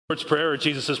Lord's Prayer or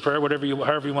Jesus' Prayer, however you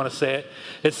want to say it.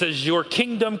 It says, your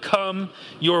kingdom come,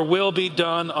 your will be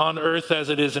done on earth as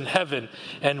it is in heaven.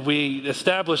 And we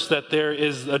establish that there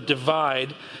is a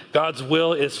divide. God's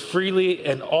will is freely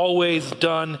and always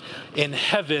done in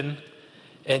heaven,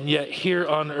 and yet here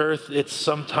on earth it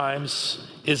sometimes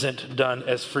isn't done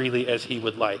as freely as he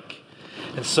would like.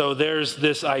 And so there's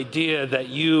this idea that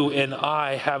you and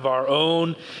I have our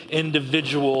own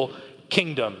individual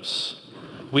kingdoms.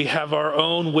 We have our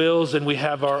own wills and we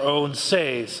have our own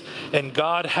says. And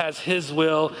God has his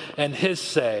will and his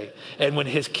say. And when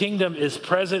his kingdom is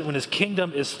present, when his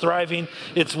kingdom is thriving,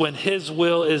 it's when his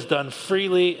will is done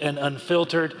freely and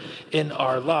unfiltered in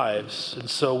our lives. And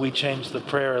so we change the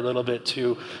prayer a little bit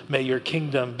to, may your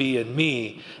kingdom be in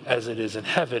me as it is in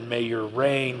heaven. May your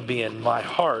reign be in my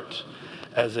heart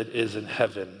as it is in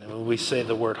heaven. And when we say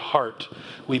the word heart,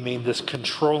 we mean this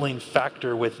controlling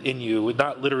factor within you,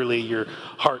 not literally your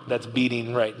heart that's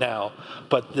beating right now,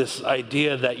 but this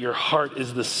idea that your heart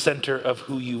is the center of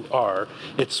who you are.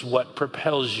 It's what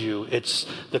propels you. It's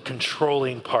the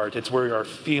controlling part. It's where our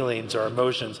feelings, our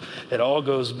emotions, it all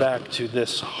goes back to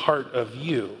this heart of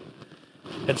you.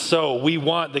 And so we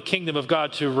want the kingdom of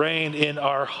God to reign in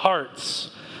our hearts,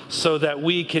 so that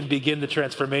we can begin the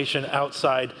transformation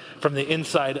outside, from the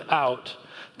inside out,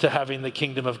 to having the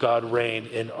kingdom of God reign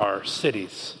in our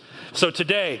cities. So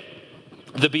today,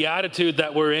 the beatitude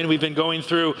that we're in, we've been going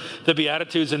through the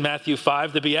beatitudes in Matthew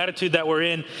 5. The beatitude that we're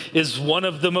in is one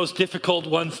of the most difficult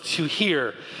ones to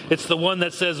hear. It's the one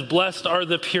that says, blessed are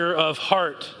the pure of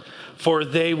heart, for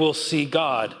they will see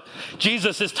God.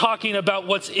 Jesus is talking about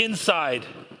what's inside.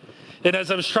 And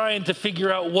as I was trying to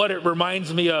figure out what it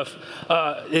reminds me of,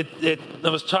 I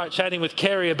was chatting with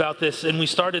Carrie about this, and we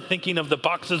started thinking of the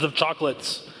boxes of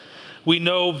chocolates. We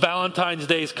know Valentine's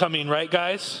Day is coming, right,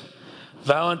 guys?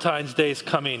 Valentine's Day is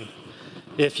coming.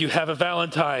 If you have a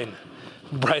Valentine,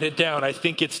 write it down. I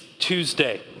think it's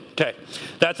Tuesday. Okay,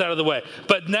 that's out of the way.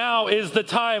 But now is the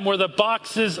time where the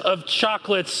boxes of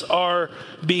chocolates are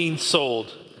being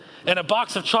sold. And a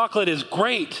box of chocolate is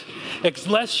great,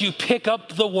 unless you pick up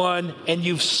the one and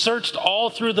you've searched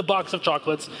all through the box of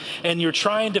chocolates and you're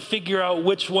trying to figure out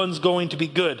which one's going to be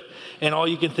good. And all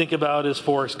you can think about is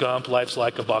Forrest Gump, life's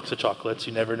like a box of chocolates.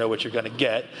 You never know what you're going to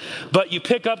get. But you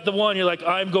pick up the one, you're like,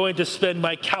 I'm going to spend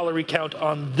my calorie count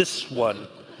on this one.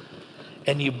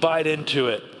 And you bite into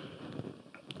it.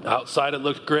 Outside it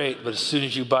looked great, but as soon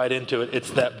as you bite into it,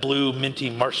 it's that blue minty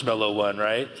marshmallow one,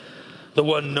 right? The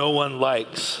one no one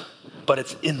likes, but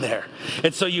it's in there.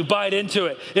 And so you bite into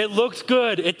it. It looks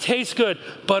good. It tastes good.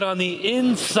 But on the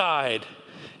inside,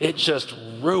 it just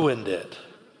ruined it.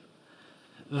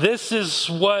 This is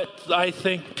what I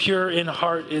think pure in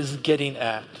heart is getting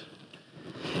at.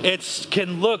 It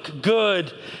can look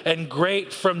good and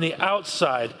great from the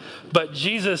outside, but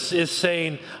Jesus is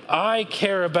saying, I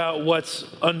care about what's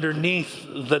underneath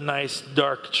the nice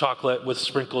dark chocolate with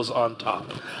sprinkles on top.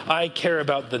 I care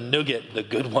about the nougat, the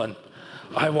good one.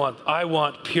 I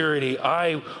want purity.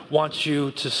 I want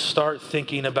you to start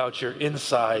thinking about your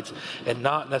insides and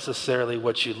not necessarily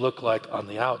what you look like on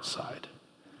the outside.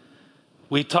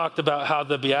 We talked about how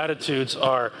the Beatitudes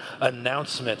are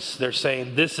announcements. They're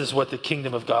saying this is what the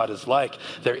kingdom of God is like.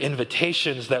 They're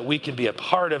invitations that we can be a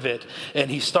part of it. And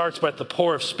he starts with the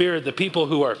poor of spirit, the people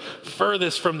who are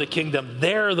furthest from the kingdom.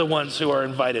 They're the ones who are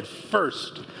invited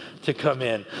first to come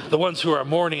in. The ones who are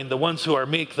mourning, the ones who are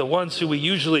meek, the ones who we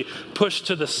usually push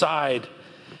to the side.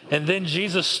 And then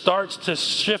Jesus starts to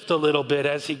shift a little bit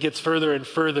as he gets further and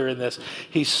further in this.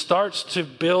 He starts to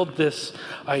build this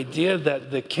idea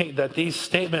that these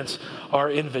statements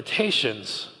are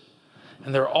invitations,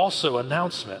 and they're also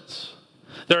announcements.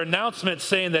 They're announcements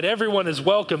saying that everyone is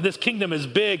welcome. This kingdom is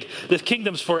big. This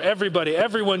kingdom's for everybody.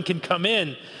 Everyone can come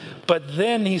in. But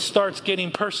then he starts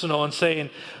getting personal and saying,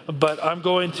 but I'm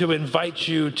going to invite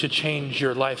you to change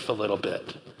your life a little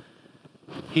bit.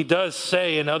 He does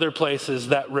say in other places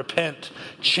that repent,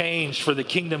 change, for the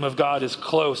kingdom of God is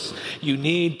close. You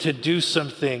need to do some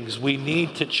things. We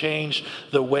need to change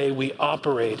the way we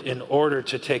operate in order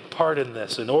to take part in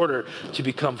this, in order to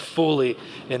become fully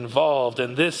involved.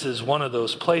 And this is one of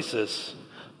those places.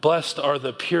 Blessed are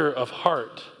the pure of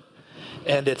heart.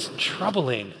 And it's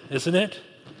troubling, isn't it?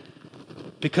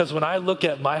 Because when I look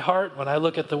at my heart, when I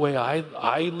look at the way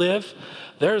I live,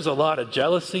 there's a lot of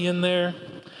jealousy in there.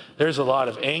 There's a lot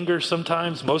of anger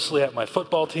sometimes, mostly at my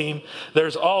football team.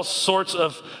 There's all sorts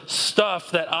of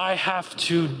stuff that I have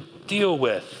to deal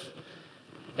with.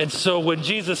 And so when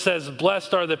Jesus says,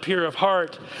 blessed are the pure of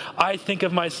heart, I think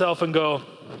of myself and go,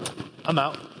 I'm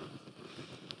out.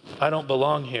 I don't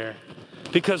belong here.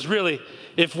 Because really,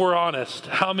 if we're honest,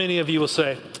 how many of you will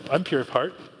say, I'm pure of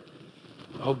heart?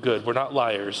 Oh, good. We're not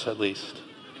liars, at least.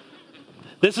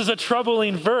 This is a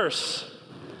troubling verse.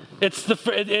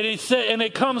 And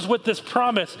it comes with this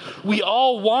promise. We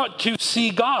all want to see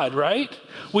God, right?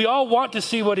 We all want to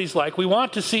see what he's like. We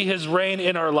want to see his reign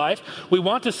in our life. We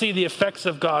want to see the effects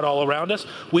of God all around us.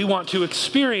 We want to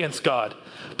experience God.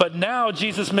 But now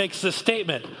Jesus makes this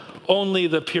statement, only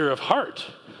the pure of heart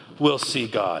will see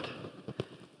God.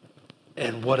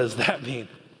 And what does that mean?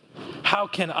 How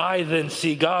can I then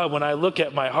see God when I look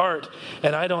at my heart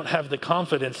and I don't have the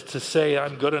confidence to say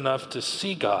I'm good enough to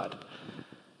see God?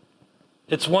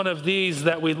 It's one of these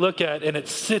that we look at, and it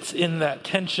sits in that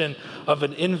tension of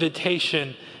an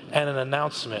invitation and an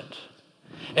announcement.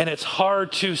 And it's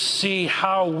hard to see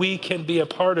how we can be a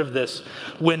part of this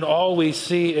when all we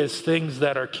see is things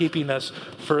that are keeping us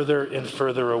further and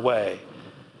further away.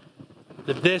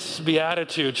 This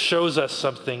beatitude shows us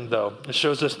something, though. It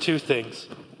shows us two things.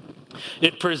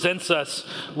 It presents us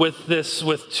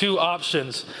with two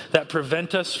options that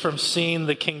prevent us from seeing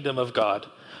the kingdom of God.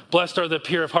 Blessed are the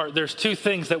pure of heart. There's two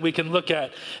things that we can look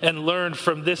at and learn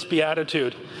from this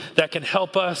beatitude that can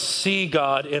help us see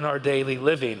God in our daily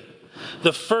living.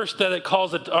 The first that it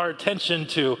calls our attention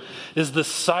to is the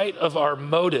sight of our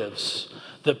motives,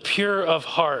 the pure of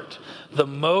heart, the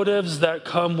motives that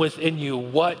come within you.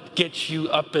 What gets you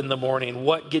up in the morning?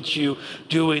 What gets you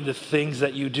doing the things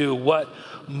that you do? What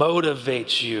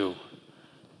motivates you?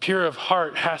 Pure of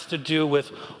heart has to do with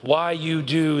why you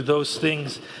do those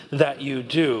things that you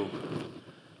do.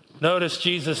 Notice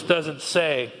Jesus doesn't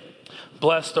say,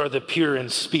 blessed are the pure in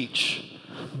speech.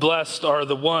 Blessed are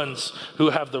the ones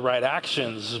who have the right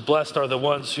actions. Blessed are the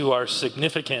ones who are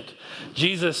significant.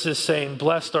 Jesus is saying,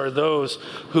 blessed are those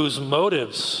whose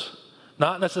motives,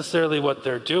 not necessarily what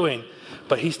they're doing,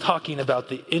 but he's talking about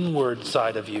the inward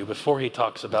side of you before he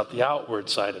talks about the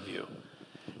outward side of you.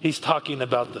 He's talking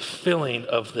about the filling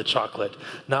of the chocolate,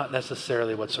 not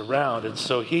necessarily what's around. And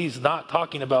so he's not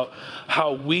talking about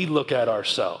how we look at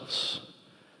ourselves.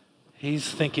 He's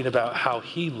thinking about how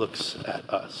he looks at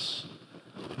us.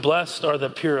 Blessed are the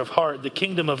pure of heart. The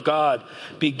kingdom of God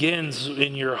begins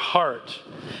in your heart.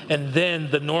 And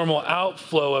then the normal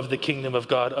outflow of the kingdom of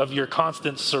God, of your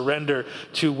constant surrender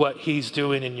to what he's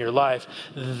doing in your life,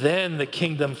 then the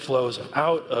kingdom flows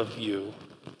out of you.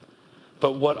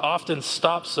 But what often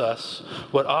stops us,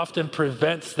 what often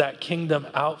prevents that kingdom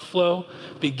outflow,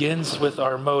 begins with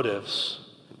our motives.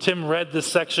 Tim read this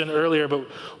section earlier, but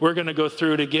we're going to go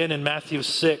through it again in Matthew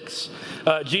 6.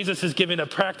 Jesus is giving a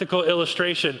practical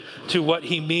illustration to what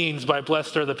he means by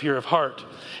blessed are the pure of heart.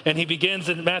 And he begins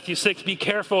in Matthew 6, be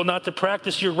careful not to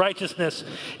practice your righteousness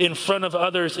in front of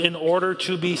others in order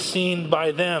to be seen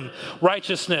by them.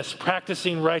 Righteousness,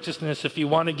 practicing righteousness, if you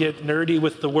want to get nerdy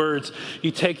with the words, you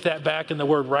take that back, and the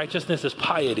word righteousness is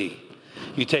piety.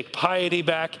 You take piety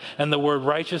back, and the word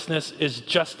righteousness is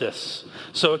justice.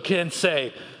 So it can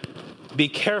say, be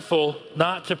careful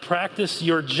not to practice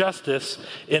your justice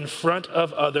in front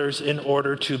of others in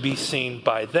order to be seen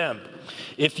by them.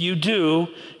 If you do,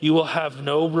 you will have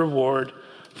no reward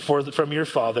from your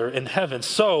Father in heaven.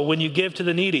 So when you give to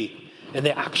the needy, and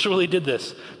they actually did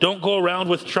this, don't go around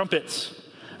with trumpets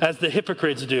as the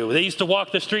hypocrites do. They used to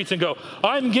walk the streets and go,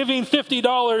 I'm giving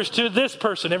 $50 to this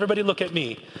person. Everybody look at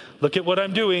me. Look at what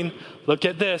I'm doing. Look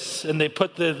at this. And they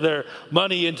put their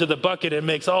money into the bucket and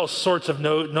makes all sorts of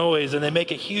noise, and they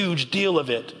make a huge deal of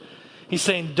it. He's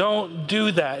saying, don't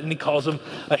do that. And he calls them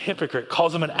a hypocrite,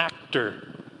 calls them an actor.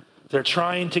 They're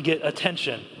trying to get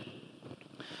attention,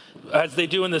 as they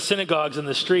do in the synagogues and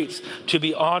the streets, to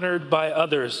be honored by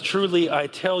others. Truly, I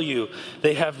tell you,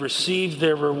 they have received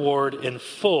their reward in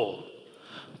full.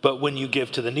 But when you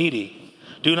give to the needy,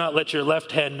 do not let your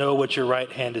left hand know what your right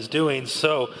hand is doing,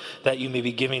 so that you may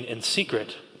be giving in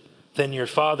secret. Then your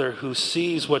Father, who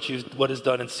sees what is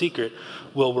done in secret,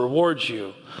 will reward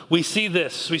you. We see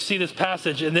this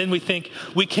passage, and then we think,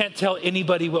 we can't tell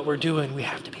anybody what we're doing. We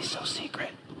have to be so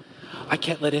secret. I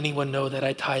can't let anyone know that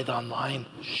I tithe online.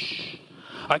 Shh.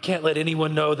 I can't let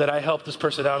anyone know that I helped this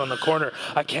person out on the corner.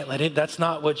 That's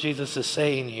not what Jesus is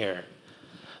saying here.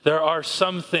 There are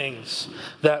some things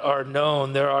that are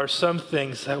known. There are some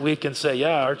things that we can say,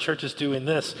 yeah, our church is doing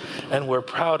this, and we're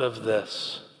proud of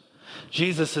this.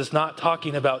 Jesus is not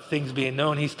talking about things being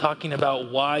known. He's talking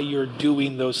about why you're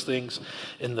doing those things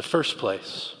in the first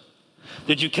place.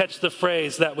 Did you catch the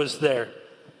phrase that was there?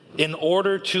 In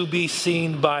order to be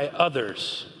seen by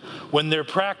others. When they're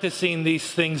practicing these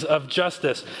things of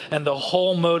justice, and the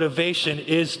whole motivation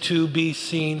is to be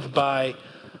seen by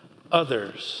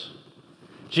others.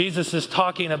 Jesus is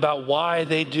talking about why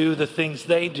they do the things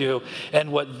they do,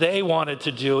 and what they wanted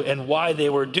to do, and why they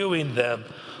were doing them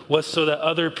was so that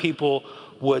other people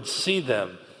would see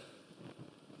them.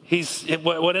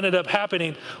 What ended up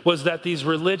happening was that these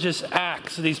religious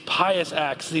acts, these pious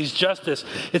acts, these justice,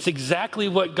 it's exactly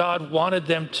what God wanted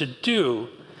them to do.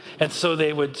 And so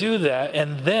they would do that.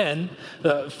 And then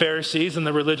the Pharisees and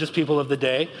the religious people of the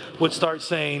day would start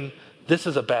saying, this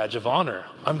is a badge of honor.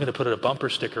 I'm going to put a bumper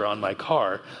sticker on my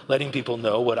car, letting people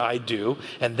know what I do,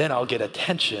 and then I'll get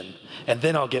attention, and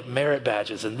then I'll get merit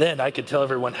badges, and then I can tell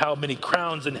everyone how many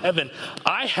crowns in heaven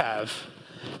I have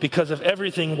because of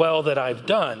everything well that I've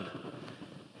done.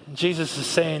 And Jesus is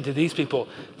saying to these people,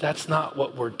 that's not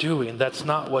what we're doing. That's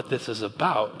not what this is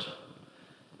about.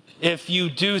 If you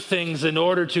do things in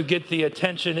order to get the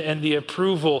attention and the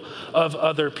approval of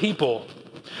other people,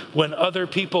 when other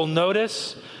people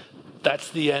notice,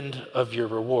 that's the end of your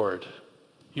reward.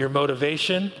 Your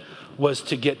motivation was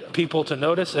to get people to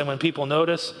notice, and when people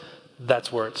notice,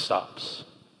 that's where it stops.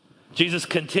 Jesus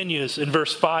continues in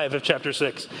verse 5 of chapter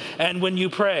 6. And when you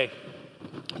pray,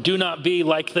 do not be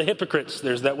like the hypocrites,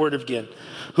 there's that word again,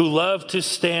 who love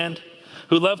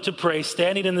to pray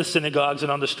standing in the synagogues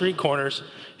and on the street corners,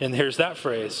 and here's that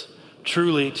phrase,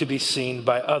 truly to be seen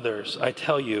by others. I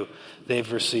tell you, they've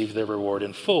received their reward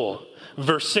in full.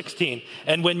 Verse 16,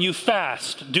 and when you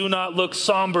fast, do not look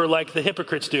somber like the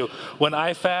hypocrites do. When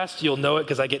I fast, you'll know it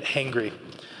because I get hangry.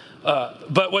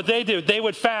 But what they do, they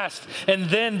would fast, and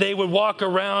then they would walk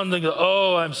around and go,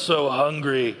 oh, I'm so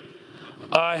hungry.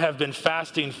 I have been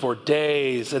fasting for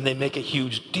days, and they make a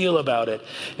huge deal about it.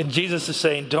 And Jesus is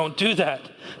saying, don't do that.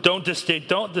 Don't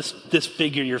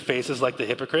disfigure your faces like the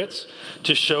hypocrites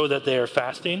to show that they are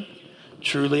fasting.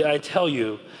 Truly, I tell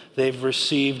you, they've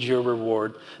received your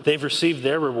reward. They've received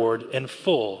their reward in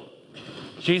full.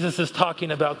 Jesus is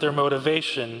talking about their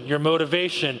motivation. Your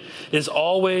motivation is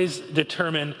always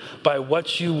determined by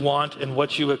what you want and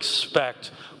what you expect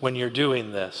when you're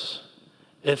doing this.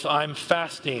 If I'm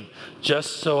fasting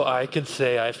just so I can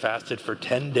say I fasted for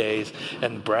 10 days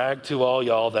and brag to all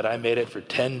y'all that I made it for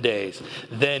 10 days,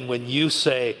 then when you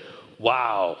say,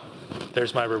 wow,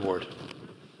 there's my reward,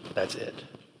 that's it.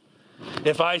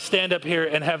 If I stand up here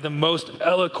and have the most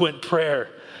eloquent prayer,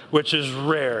 which is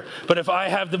rare, but if I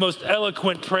have the most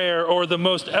eloquent prayer or the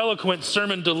most eloquent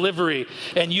sermon delivery,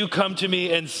 and you come to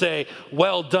me and say,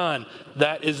 well done,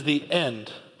 that is the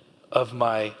end of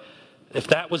my, if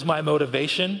that was my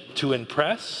motivation to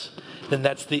impress, then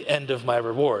that's the end of my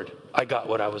reward. I got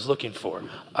what I was looking for.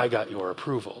 I got your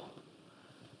approval.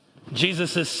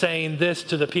 Jesus is saying this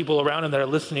to the people around him that are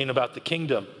listening about the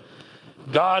kingdom.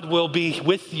 God will be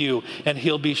with you, and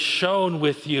he'll be shown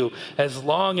with you as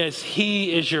long as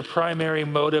he is your primary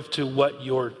motive to what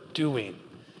you're doing.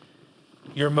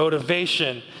 Your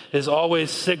motivation is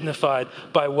always signified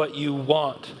by what you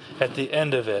want at the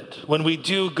end of it. When we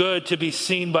do good to be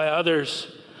seen by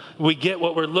others, we get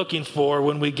what we're looking for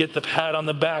when we get the pat on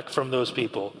the back from those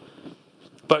people.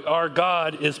 But our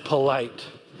God is polite.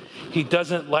 He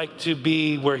doesn't like to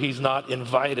be where he's not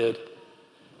invited.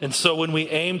 And so when we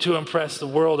aim to impress the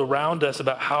world around us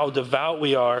about how devout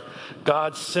we are,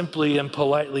 God simply and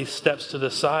politely steps to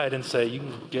the side and say, you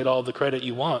can get all the credit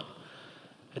you want.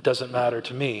 It doesn't matter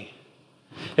to me.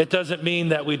 It doesn't mean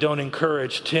that we don't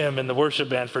encourage Tim and the worship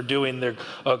band for doing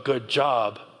a good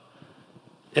job.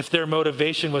 If their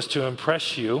motivation was to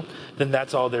impress you, then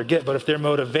that's all they get. But if their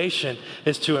motivation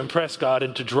is to impress God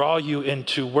and to draw you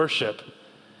into worship,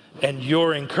 and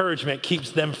your encouragement keeps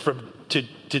them from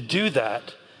to do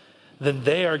that, then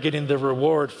they are getting the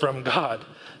reward from God,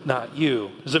 not you.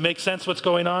 Does it make sense what's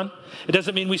going on? It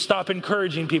doesn't mean we stop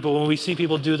encouraging people when we see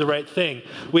people do the right thing.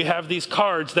 We have these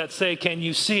cards that say, can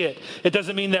you see it? It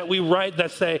doesn't mean that we write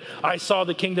that say, I saw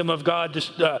the kingdom of God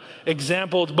just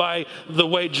exampled by the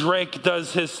way Drake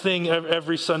does his thing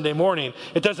every Sunday morning.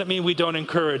 It doesn't mean we don't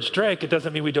encourage Drake. It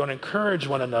doesn't mean we don't encourage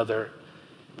one another.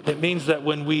 It means that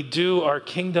when we do our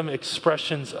kingdom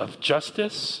expressions of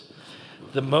justice,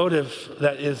 the motive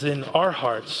that is in our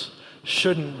hearts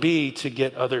shouldn't be to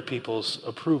get other people's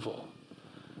approval.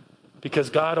 Because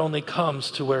God only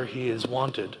comes to where he is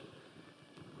wanted.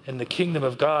 And the kingdom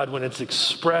of God, when it's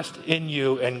expressed in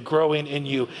you and growing in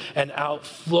you and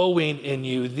outflowing in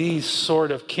you, these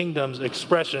sort of kingdoms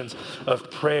expressions of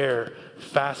prayer,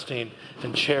 fasting,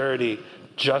 and charity,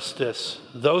 justice,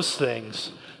 those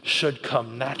things should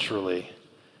come naturally.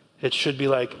 It should be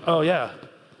like, oh yeah,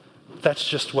 that's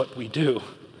just what we do.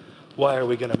 Why are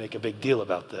we going to make a big deal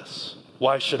about this?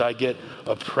 Why should I get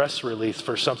a press release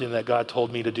for something that God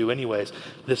told me to do anyways?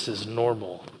 This is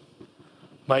normal.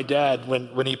 My dad,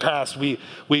 when he passed, we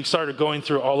started going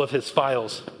through all of his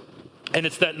files. And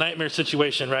it's that nightmare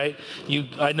situation, right?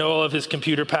 I know all of his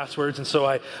computer passwords, and so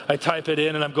I type it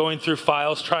in, and I'm going through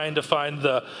files trying to find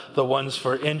the ones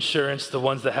for insurance, the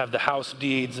ones that have the house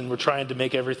deeds, and we're trying to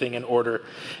make everything in order.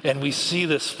 And we see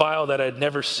this file that I'd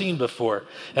never seen before,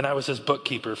 and I was his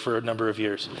bookkeeper for a number of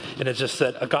years, and it just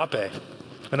said agape.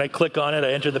 And I click on it,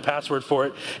 I enter the password for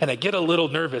it, and I get a little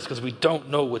nervous because we don't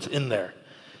know what's in there.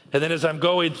 And then as I'm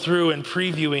going through and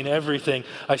previewing everything,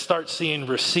 I start seeing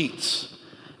receipts.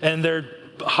 And they're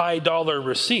high dollar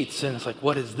receipts. And it's like,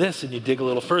 what is this? And you dig a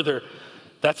little further.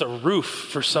 That's a roof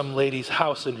for some lady's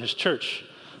house in his church.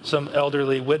 Some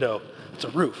elderly widow. It's a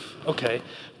roof. Okay.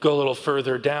 Go a little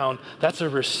further down. That's a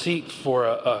receipt for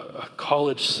a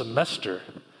college semester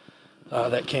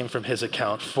that came from his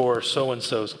account for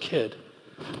so-and-so's kid.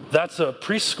 That's a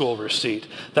preschool receipt.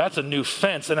 That's a new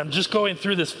fence. And I'm just going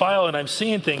through this file and I'm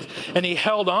seeing things. And he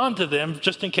held on to them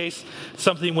just in case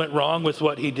something went wrong with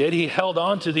what he did. He held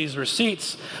on to these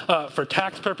receipts for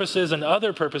tax purposes and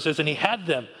other purposes, and he had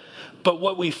them. But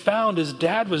what we found is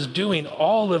Dad was doing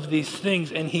all of these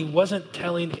things and he wasn't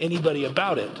telling anybody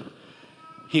about it.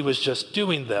 He was just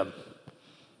doing them.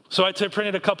 So I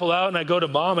printed a couple out and I go to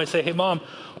Mom. I say, hey, Mom,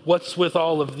 what's with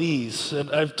all of these? And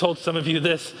I've told some of you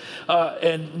this.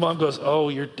 And Mom goes, oh,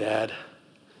 your dad.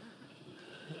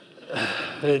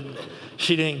 And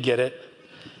she didn't get it.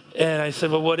 And I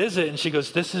said, well, what is it? And she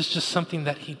goes, this is just something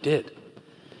that he did.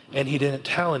 And he didn't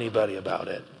tell anybody about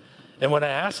it. And when I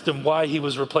asked him why he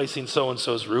was replacing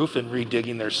so-and-so's roof and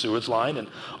redigging their sewage line and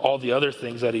all the other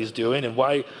things that he's doing, and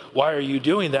why are you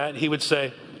doing that? He would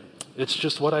say, it's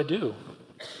just what I do.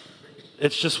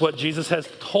 It's just what Jesus has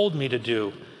told me to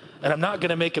do. And I'm not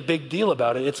going to make a big deal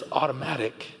about it. It's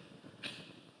automatic.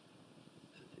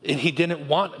 And he didn't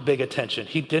want big attention.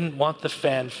 He didn't want the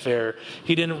fanfare.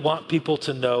 He didn't want people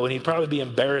to know. And he'd probably be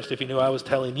embarrassed if he knew I was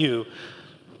telling you.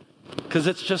 Because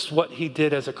it's just what he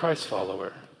did as a Christ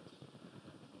follower.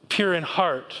 Pure in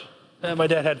heart. My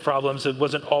dad had problems. It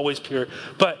wasn't always pure.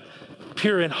 But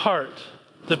pure in heart.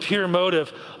 The pure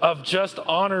motive of just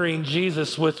honoring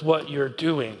Jesus with what you're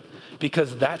doing.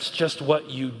 Because that's just what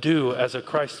you do as a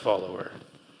Christ follower.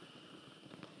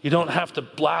 You don't have to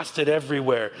blast it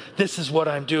everywhere. This is what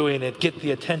I'm doing and get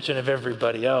the attention of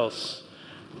everybody else.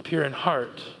 Pure in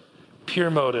heart,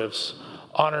 pure motives,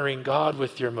 honoring God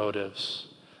with your motives.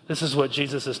 This is what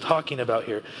Jesus is talking about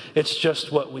here. It's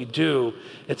just what we do.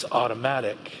 It's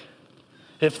automatic.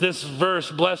 If this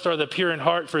verse, blessed are the pure in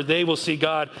heart, for they will see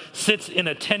God, sits in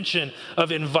a tension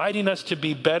of inviting us to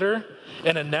be better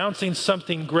and announcing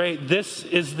something great, this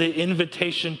is the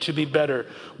invitation to be better.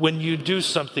 When you do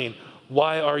something,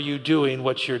 why are you doing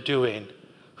what you're doing?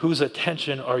 Whose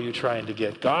attention are you trying to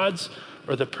get? God's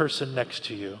or the person next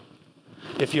to you?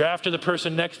 If you're after the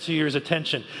person next to you's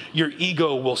attention, your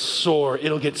ego will soar.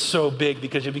 It'll get so big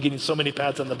because you'll be getting so many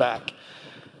pats on the back.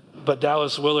 But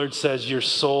Dallas Willard says your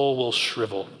soul will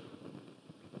shrivel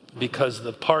because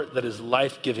the part that is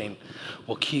life-giving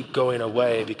will keep going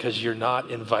away because you're not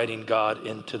inviting God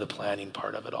into the planning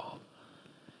part of it all.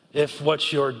 If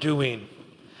what you're doing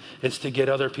is to get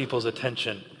other people's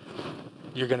attention,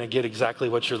 you're going to get exactly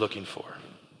what you're looking for.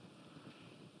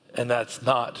 And that's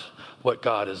not what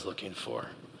God is looking for.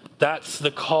 That's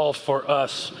the call for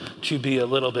us to be a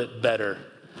little bit better.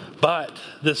 But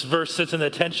this verse sits in the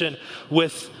tension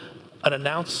with an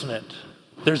announcement.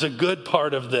 There's a good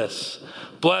part of this.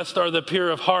 Blessed are the pure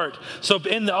of heart. So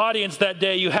in the audience that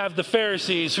day, you have the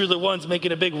Pharisees who are the ones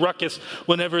making a big ruckus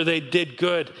whenever they did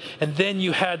good. And then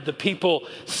you had the people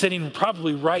sitting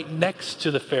probably right next to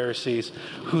the Pharisees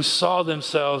who saw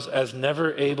themselves as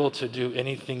never able to do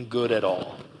anything good at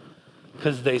all.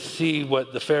 Because they see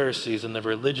what the Pharisees and the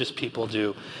religious people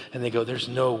do, and they go, there's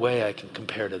no way I can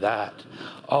compare to that.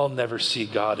 I'll never see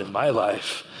God in my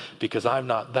life because I'm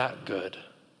not that good.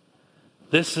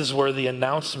 This is where the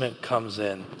announcement comes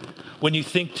in. When you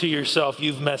think to yourself,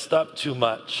 you've messed up too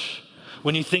much.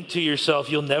 When you think to yourself,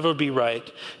 you'll never be right.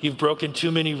 You've broken too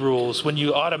many rules. When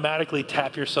you automatically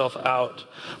tap yourself out.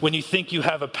 When you think you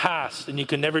have a past and you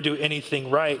can never do anything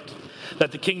right.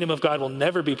 That the kingdom of God will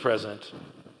never be present.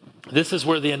 This is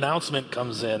where the announcement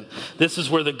comes in. This is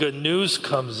where the good news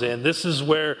comes in. This is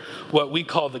where what we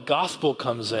call the gospel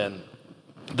comes in.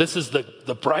 This is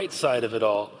the bright side of it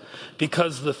all.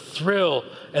 Because the thrill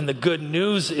and the good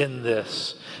news in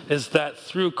this is that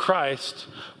through Christ,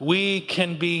 we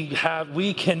can be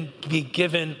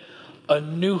given a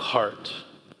new heart,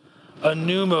 a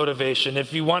new motivation.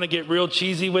 If you want to get real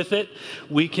cheesy with it,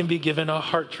 we can be given a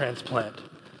heart transplant.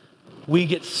 We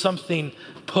get something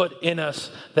put in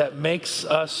us that makes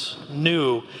us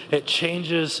new. It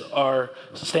changes our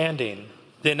standing.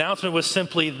 The announcement was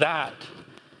simply that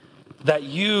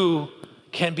you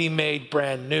can be made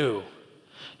brand new.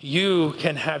 You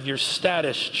can have your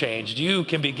status changed. You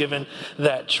can be given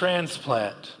that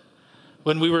transplant.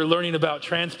 When we were learning about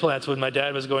transplants, when my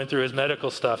dad was going through his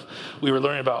medical stuff, we were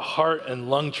learning about heart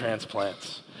and lung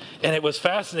transplants. And it was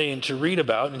fascinating to read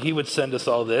about, and he would send us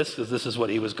all this because this is what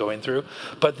he was going through.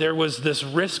 But there was this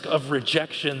risk of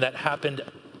rejection that happened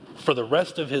for the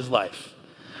rest of his life.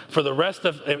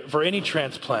 For any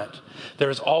transplant,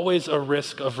 there's always a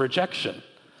risk of rejection.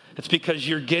 It's because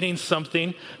you're getting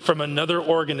something from another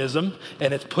organism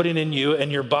and it's putting in you,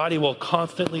 and your body will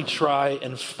constantly try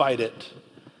and fight it.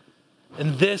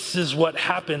 And this is what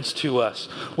happens to us.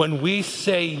 When we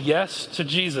say yes to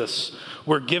Jesus,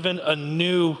 we're given a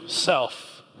new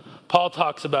self. Paul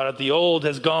talks about it. The old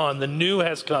has gone, the new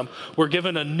has come. We're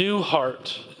given a new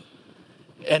heart.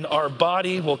 And our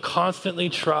body will constantly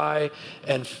try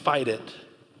and fight it.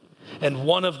 And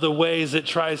one of the ways it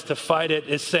tries to fight it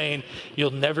is saying,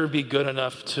 you'll never be good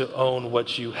enough to own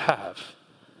what you have.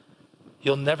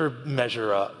 You'll never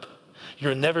measure up.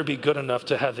 You'll never be good enough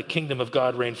to have the kingdom of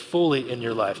God reign fully in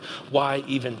your life. Why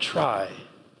even try?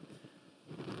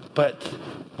 But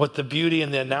what the beauty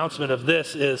and the announcement of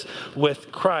this is,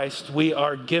 with Christ, we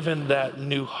are given that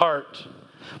new heart.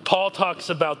 Paul talks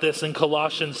about this in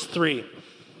Colossians 3.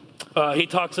 He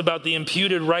talks about the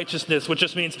imputed righteousness, which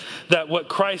just means that what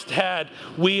Christ had,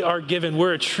 we are given.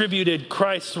 We're attributed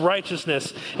Christ's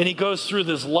righteousness. And he goes through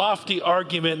this lofty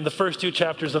argument in the first 2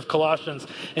 chapters of Colossians.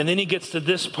 And then he gets to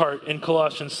this part in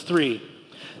Colossians 3.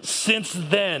 Since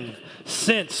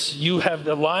you have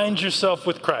aligned yourself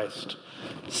with Christ,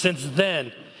 since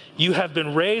then you have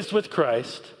been raised with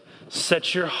Christ,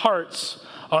 set your hearts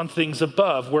on things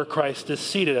above, where Christ is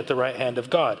seated at the right hand of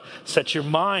God. Set your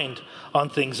mind on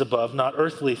things above, not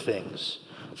earthly things.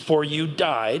 For you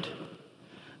died.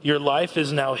 Your life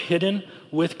is now hidden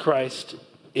with Christ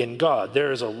in God.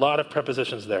 There is a lot of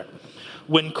prepositions there.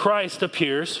 When Christ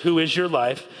appears, who is your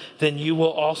life, then you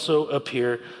will also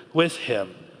appear with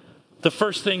him. The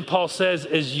first thing Paul says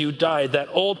is you died. That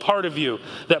old part of you,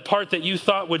 that part that you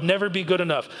thought would never be good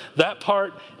enough, that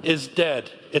part is dead.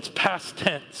 It's past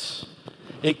tense.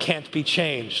 It can't be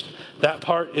changed. That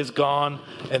part is gone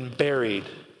and buried.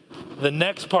 The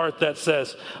next part that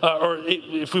says,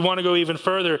 if we want to go even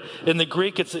further, in the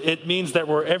Greek, it means that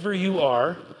wherever you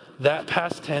are, that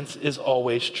past tense is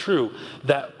always true.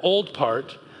 That old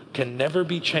part can never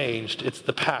be changed. It's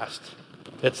the past.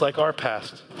 It's like our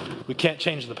past. We can't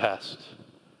change the past.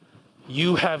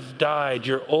 You have died.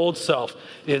 Your old self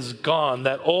is gone.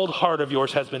 That old heart of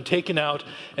yours has been taken out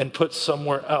and put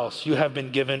somewhere else. You have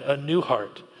been given a new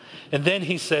heart. And then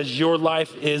he says, your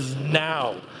life is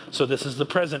now. So this is the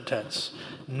present tense.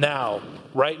 Now,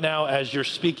 right now as you're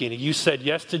speaking, you said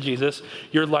yes to Jesus.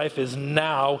 Your life is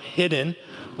now hidden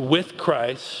with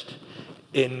Christ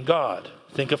in God.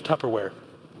 Think of Tupperware.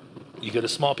 You get a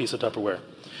small piece of Tupperware.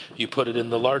 You put it in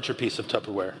the larger piece of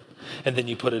Tupperware. And then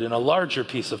you put it in a larger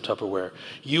piece of Tupperware.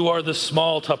 You are the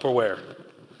small Tupperware.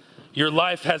 Your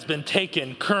life has been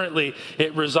taken. Currently,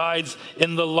 it resides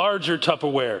in the larger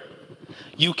Tupperware.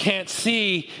 You can't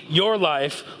see your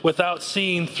life without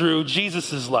seeing through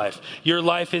Jesus' life. Your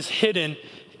life is hidden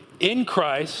in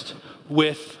Christ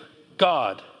with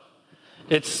God.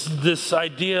 It's this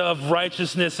idea of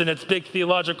righteousness and its big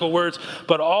theological words,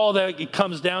 but all that it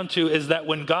comes down to is that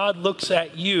when God looks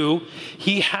at you,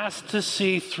 he has to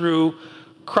see through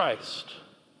Christ.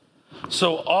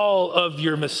 So all of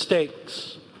your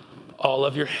mistakes, all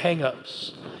of your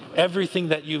hang-ups, everything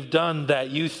that you've done that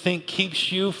you think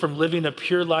keeps you from living a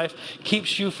pure life,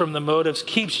 keeps you from the motives,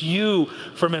 keeps you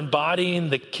from embodying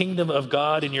the kingdom of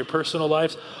God in your personal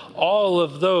lives, all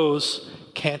of those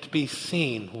can't be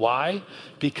seen. Why?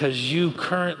 Because you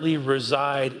currently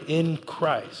reside in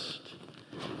Christ.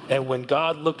 And when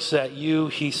God looks at you,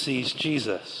 he sees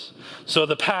Jesus. So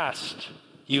the past,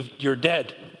 you're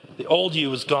dead. The old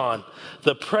you is gone.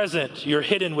 The present, you're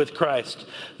hidden with Christ.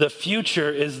 The future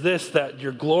is this, that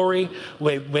your glory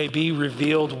may be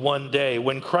revealed one day.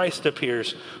 When Christ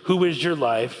appears, who is your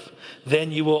life,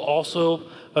 then you will also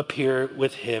appear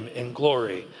with him in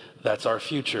glory. That's our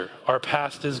future. Our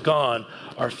past is gone.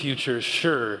 Our future is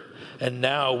sure. And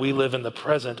now we live in the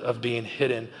present of being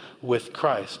hidden with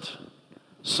Christ.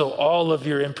 So all of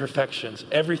your imperfections,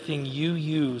 everything you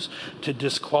use to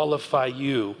disqualify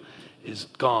you is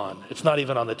gone. It's not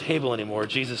even on the table anymore.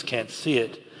 Jesus can't see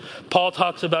it. Paul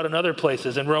talks about in other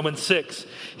places. In Romans 6,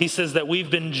 he says that we've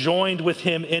been joined with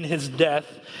him in his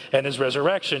death and his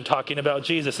resurrection, talking about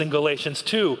Jesus. In Galatians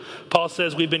 2, Paul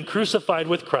says we've been crucified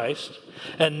with Christ,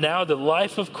 and now the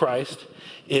life of Christ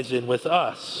is in with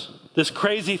us. This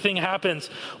crazy thing happens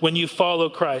when you follow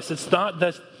Christ. It's not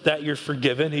that you're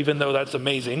forgiven, even though that's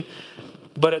amazing,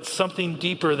 but it's something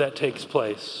deeper that takes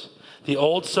place. The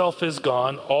old self is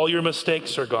gone. All your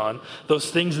mistakes are gone.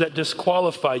 Those things that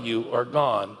disqualify you are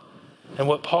gone. And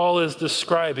what Paul is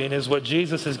describing is what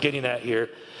Jesus is getting at here.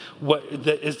 What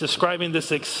that is describing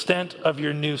this extent of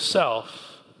your new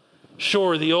self.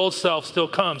 Sure, the old self still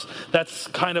comes. That's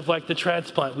kind of like the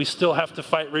transplant. We still have to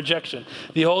fight rejection.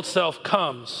 The old self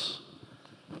comes.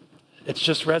 It's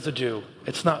just residue.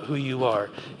 It's not who you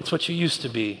are. It's what you used to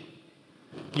be.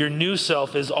 Your new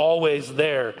self is always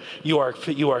there. You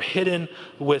are hidden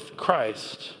with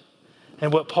Christ.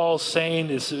 And what Paul's saying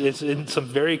is in some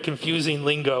very confusing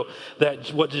lingo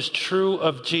that what is true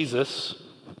of Jesus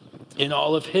in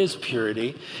all of his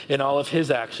purity, in all of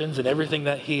his actions, and everything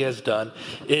that he has done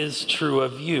is true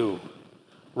of you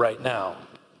right now.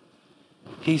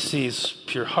 He sees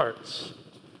pure hearts.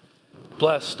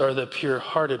 Blessed are the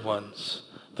pure-hearted ones,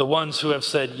 the ones who have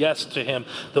said yes to him,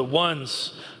 the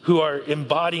ones who are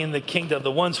embodying the kingdom,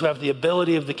 the ones who have the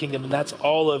ability of the kingdom, and that's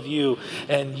all of you,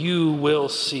 and you will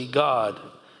see God.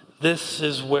 This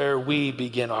is where we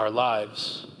begin our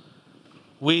lives.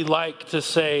 We like to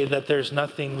say that there's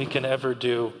nothing we can ever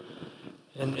do,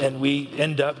 and we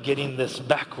end up getting this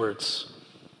backwards.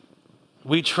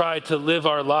 We try to live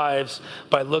our lives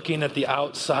by looking at the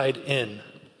outside in,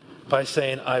 by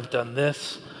saying, I've done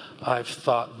this, I've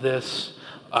thought this,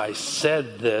 I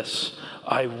said this,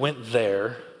 I went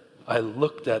there, I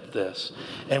looked at this.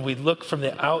 And we look from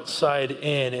the outside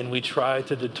in and we try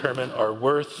to determine our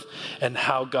worth and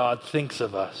how God thinks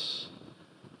of us.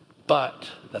 But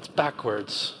that's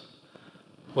backwards.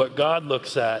 What God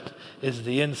looks at is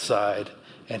the inside,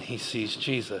 and he sees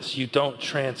Jesus. You don't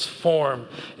transform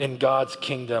in God's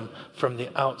kingdom from the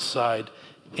outside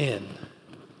in.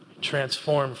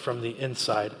 Transform from the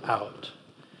inside out.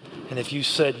 And if you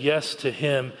said yes to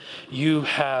him, you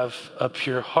have a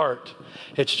pure heart.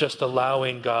 It's just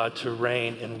allowing God to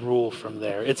reign and rule from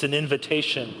there. It's an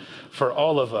invitation for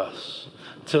all of us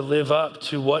to live up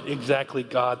to what exactly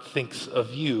God thinks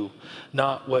of you,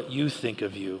 not what you think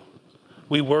of you.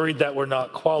 We worried that we're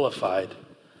not qualified,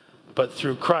 but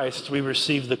through Christ we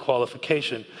receive the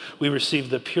qualification. We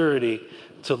receive the purity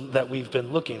that we've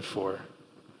been looking for.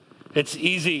 It's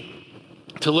easy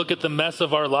to look at the mess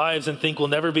of our lives and think we'll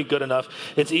never be good enough.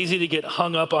 It's easy to get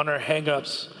hung up on our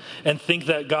hang-ups and think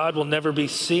that God will never be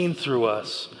seen through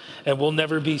us and we'll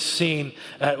never see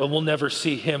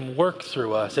him work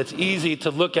through us. It's easy to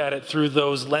look at it through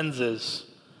those lenses.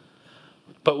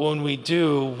 But when we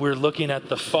do, we're looking at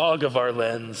the fog of our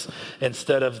lens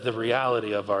instead of the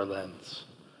reality of our lens.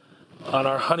 On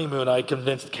our honeymoon, I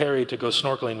convinced Carrie to go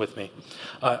snorkeling with me.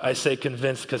 I say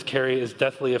convinced because Carrie is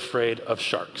deathly afraid of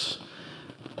sharks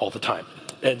all the time.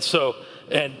 And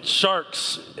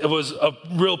sharks, it was a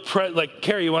real, like,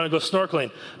 Carrie, you want to go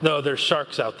snorkeling? No, there's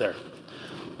sharks out there.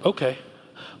 Okay.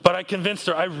 But I convinced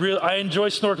her, I enjoy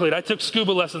snorkeling. I took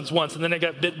scuba lessons once, and then I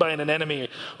got bit by an anemone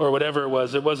or whatever it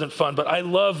was. It wasn't fun, but I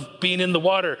love being in the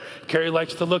water. Carrie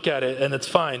likes to look at it, and it's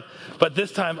fine. But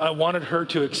this time, I wanted her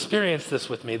to experience this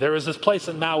with me. There was this place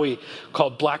in Maui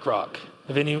called Black Rock.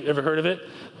 Have any ever heard of it?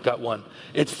 Got one.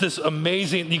 It's this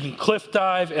amazing, you can cliff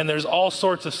dive, and there's all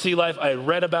sorts of sea life. I had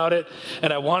read about it,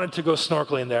 and I wanted to go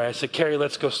snorkeling there. I said, Carrie,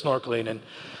 let's go snorkeling. And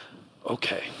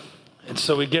okay. And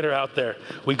so we get her out there.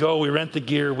 We go, we rent the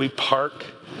gear, we park,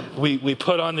 we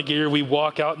put on the gear, we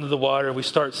walk out into the water, we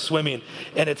start swimming.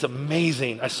 And it's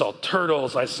amazing. I saw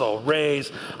turtles, I saw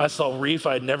rays, I saw reef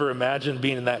I'd never imagined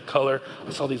being in that color. I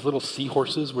saw these little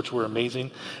seahorses, which were amazing.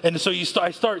 And so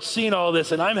I start seeing all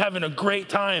this, and I'm having a great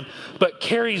time. But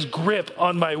Carrie's grip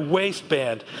on my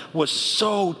waistband was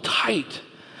so tight.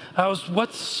 I was,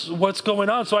 what's going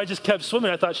on? So I just kept swimming.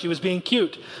 I thought she was being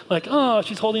cute. Like, oh,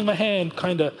 she's holding my hand,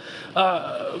 kind of.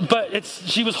 But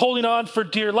she was holding on for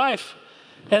dear life.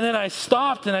 And then I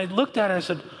stopped and I looked at her and I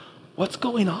said, what's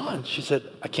going on? She said,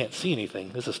 I can't see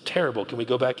anything. This is terrible. Can we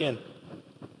go back in?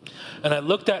 And I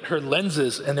looked at her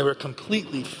lenses and they were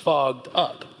completely fogged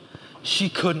up. She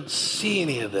couldn't see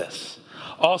any of this.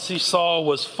 All she saw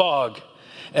was fog.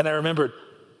 And I remembered,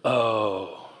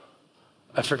 oh,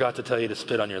 I forgot to tell you to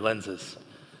spit on your lenses.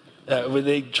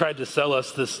 They tried to sell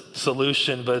us this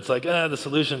solution, but it's like, the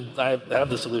solution, I have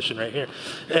the solution right here.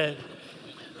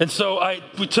 And so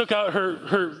we took out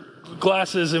her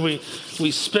glasses and we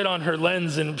spit on her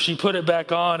lens and she put it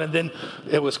back on and then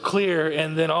it was clear.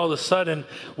 And then all of a sudden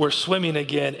we're swimming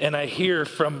again and I hear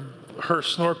from her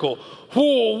snorkel,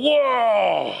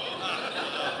 whoa.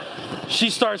 She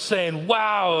starts saying,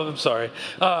 wow. I'm sorry.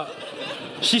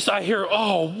 I hear,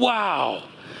 oh, wow.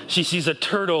 She sees a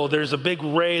turtle. There's a big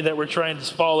ray that we're trying to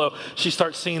follow. She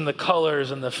starts seeing the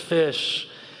colors and the fish.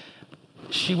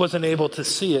 She wasn't able to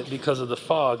see it because of the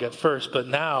fog at first, but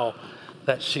now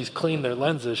that she's cleaned their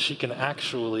lenses, she can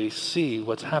actually see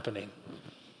what's happening.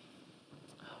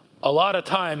 A lot of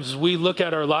times we look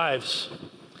at our lives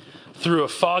through a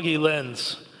foggy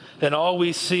lens, and all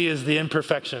we see is the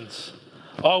imperfections.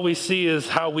 All we see is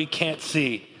how we can't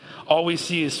see. All we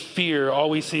see is fear. All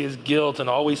we see is guilt, and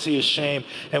all we see is shame.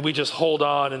 And we just hold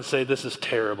on and say, this is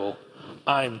terrible.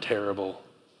 I'm terrible.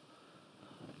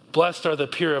 Blessed are the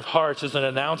pure of hearts is an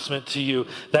announcement to you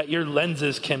that your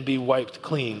lenses can be wiped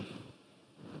clean.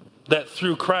 That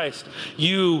through Christ,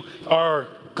 you are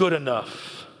good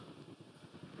enough.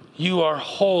 You are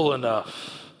whole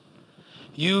enough.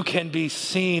 You can be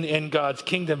seen in God's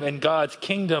kingdom, and God's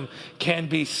kingdom can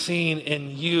be seen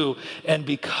in you. And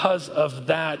because of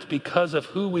that, because of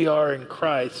who we are in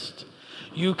Christ,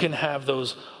 you can have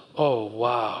those, oh,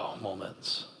 wow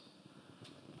moments.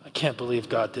 I can't believe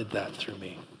God did that through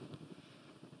me.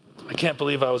 I can't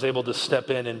believe I was able to step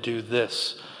in and do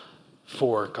this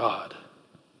for God.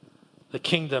 The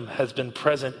kingdom has been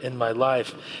present in my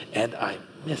life, and I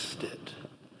missed it.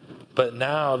 But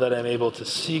now that I'm able to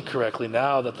see correctly,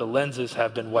 now that the lenses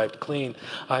have been wiped clean,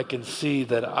 I can see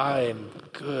that I am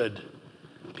good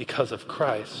because of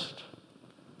Christ.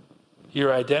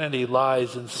 Your identity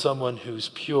lies in someone who's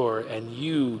pure, and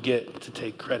you get to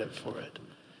take credit for it.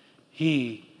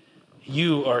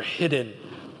 You are hidden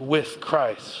with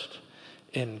Christ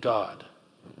in God.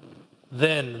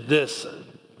 Then this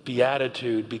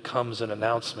beatitude becomes an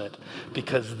announcement,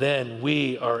 because then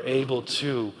we are able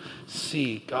to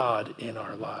see God in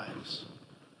our lives.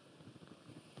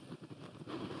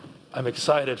 I'm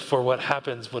excited for what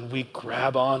happens when we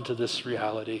grab onto this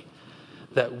reality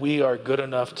that we are good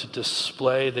enough to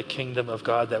display the kingdom of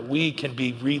God, that we can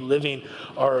be reliving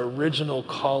our original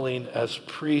calling as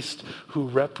priests who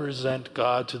represent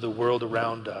God to the world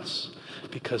around us,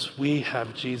 because we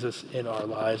have Jesus in our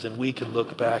lives, and we can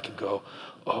look back and go,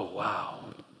 oh, wow,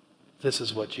 this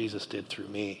is what Jesus did through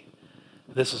me.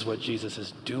 This is what Jesus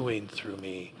is doing through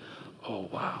me. Oh,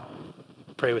 wow.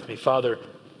 Pray with me. Father,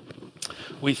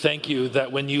 we thank you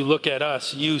that when you look at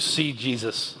us, you see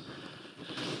Jesus,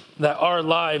 that our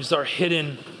lives are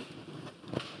hidden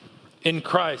in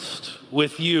Christ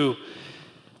with you,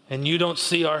 and you don't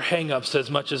see our hang-ups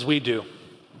as much as we do.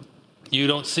 You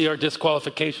don't see our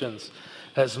disqualifications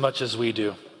as much as we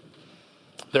do.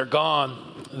 They're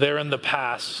gone. They're in the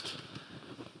past.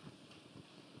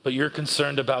 But you're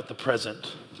concerned about the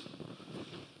present.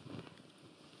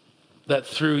 That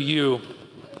through you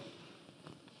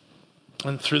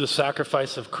and through the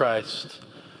sacrifice of Christ,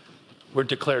 we're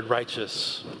declared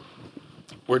righteous.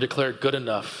 We're declared good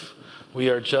enough. We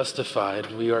are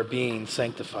justified. We are being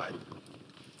sanctified.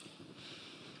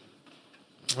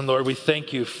 And Lord, we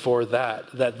thank you for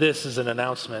that this is an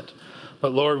announcement.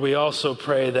 But Lord, we also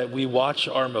pray that we watch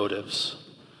our motives,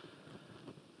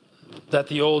 that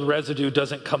the old residue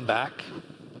doesn't come back,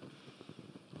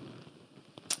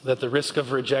 that the risk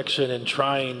of rejection and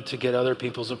trying to get other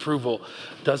people's approval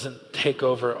doesn't take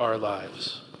over our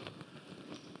lives.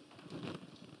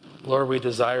 Lord, we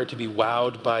desire to be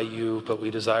wowed by you, but we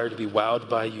desire to be wowed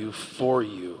by you for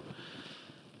you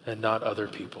and not other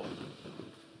people.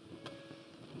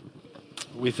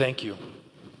 We thank you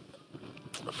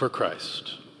for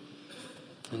Christ.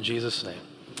 In Jesus' name,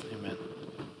 amen.